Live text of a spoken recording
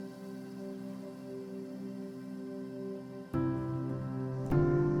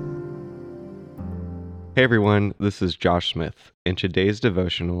Hey everyone, this is Josh Smith, and today's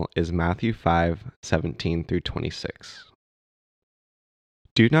devotional is Matthew 5:17 through 26.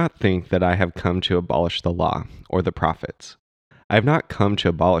 Do not think that I have come to abolish the law or the prophets. I have not come to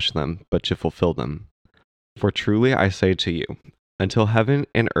abolish them, but to fulfill them. For truly I say to you, until heaven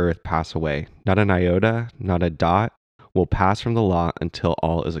and earth pass away, not an iota, not a dot, will pass from the law until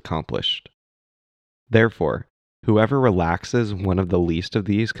all is accomplished. Therefore, whoever relaxes one of the least of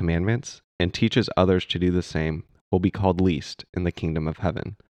these commandments and teaches others to do the same will be called least in the kingdom of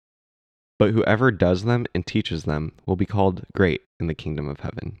heaven. But whoever does them and teaches them will be called great in the kingdom of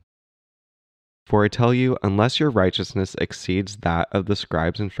heaven. For I tell you, unless your righteousness exceeds that of the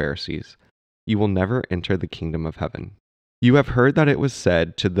scribes and Pharisees, you will never enter the kingdom of heaven. You have heard that it was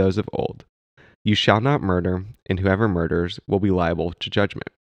said to those of old, you shall not murder, and whoever murders will be liable to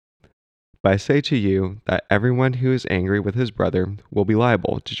judgment. But I say to you that everyone who is angry with his brother will be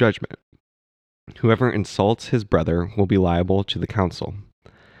liable to judgment. Whoever insults his brother will be liable to the council,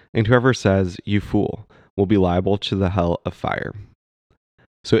 and whoever says, you fool, will be liable to the hell of fire.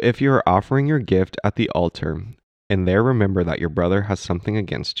 So if you are offering your gift at the altar, and there remember that your brother has something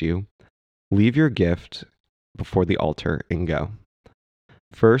against you, leave your gift before the altar and go.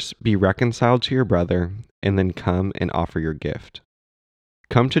 First be reconciled to your brother, and then come and offer your gift.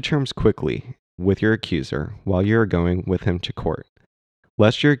 Come to terms quickly with your accuser while you are going with him to court,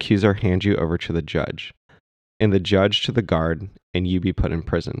 lest your accuser hand you over to the judge, and the judge to the guard, and you be put in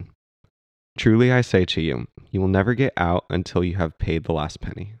prison. Truly I say to you, you will never get out until you have paid the last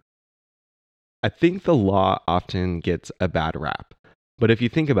penny. I think the law often gets a bad rap, but if you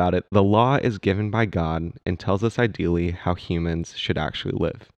think about it, the law is given by God and tells us ideally how humans should actually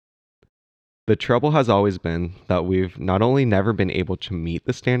live. The trouble has always been that we've not only never been able to meet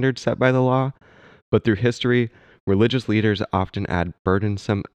the standards set by the law, but through history, religious leaders often add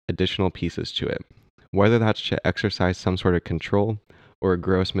burdensome additional pieces to it, whether that's to exercise some sort of control or a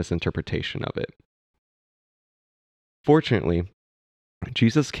gross misinterpretation of it. Fortunately,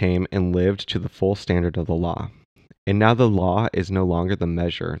 Jesus came and lived to the full standard of the law, and now the law is no longer the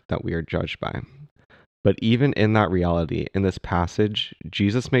measure that we are judged by. But even in that reality, in this passage,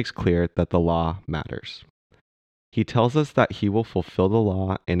 Jesus makes clear that the law matters. He tells us that he will fulfill the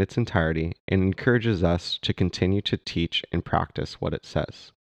law in its entirety and encourages us to continue to teach and practice what it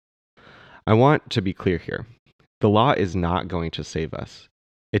says. I want to be clear here. The law is not going to save us.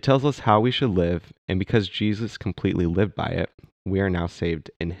 It tells us how we should live, and because Jesus completely lived by it, we are now saved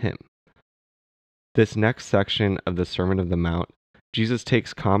in him. This next section of the Sermon on the Mount, Jesus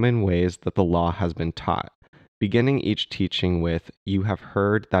takes common ways that the law has been taught, beginning each teaching with, you have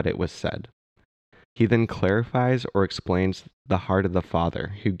heard that it was said. He then clarifies or explains the heart of the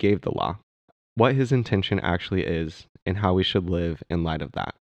Father who gave the law, what his intention actually is, and how we should live in light of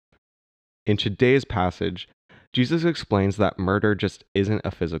that. In today's passage, Jesus explains that murder just isn't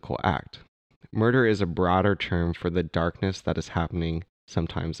a physical act. Murder is a broader term for the darkness that is happening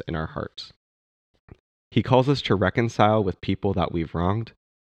sometimes in our hearts. He calls us to reconcile with people that we've wronged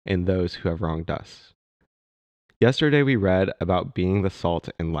and those who have wronged us. Yesterday we read about being the salt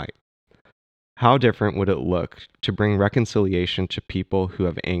and light. How different would it look to bring reconciliation to people who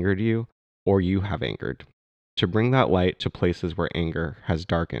have angered you or you have angered, to bring that light to places where anger has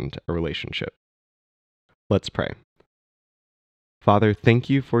darkened a relationship? Let's pray. Father, thank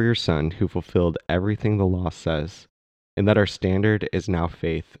you for your Son who fulfilled everything the law says, and that our standard is now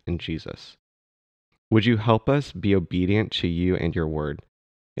faith in Jesus. Would you help us be obedient to you and your word?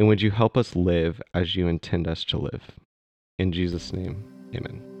 And would you help us live as you intend us to live? In Jesus' name,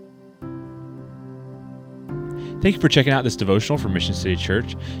 amen. Thank you for checking out this devotional from Mission City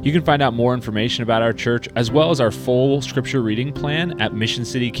Church. You can find out more information about our church as well as our full scripture reading plan at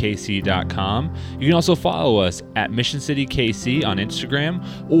missioncitykc.com. You can also follow us at Mission City KC on Instagram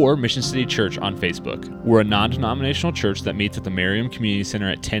or Mission City Church on Facebook. We're a non-denominational church that meets at the Merriam Community Center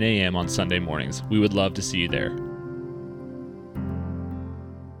at 10 a.m. on Sunday mornings. We would love to see you there.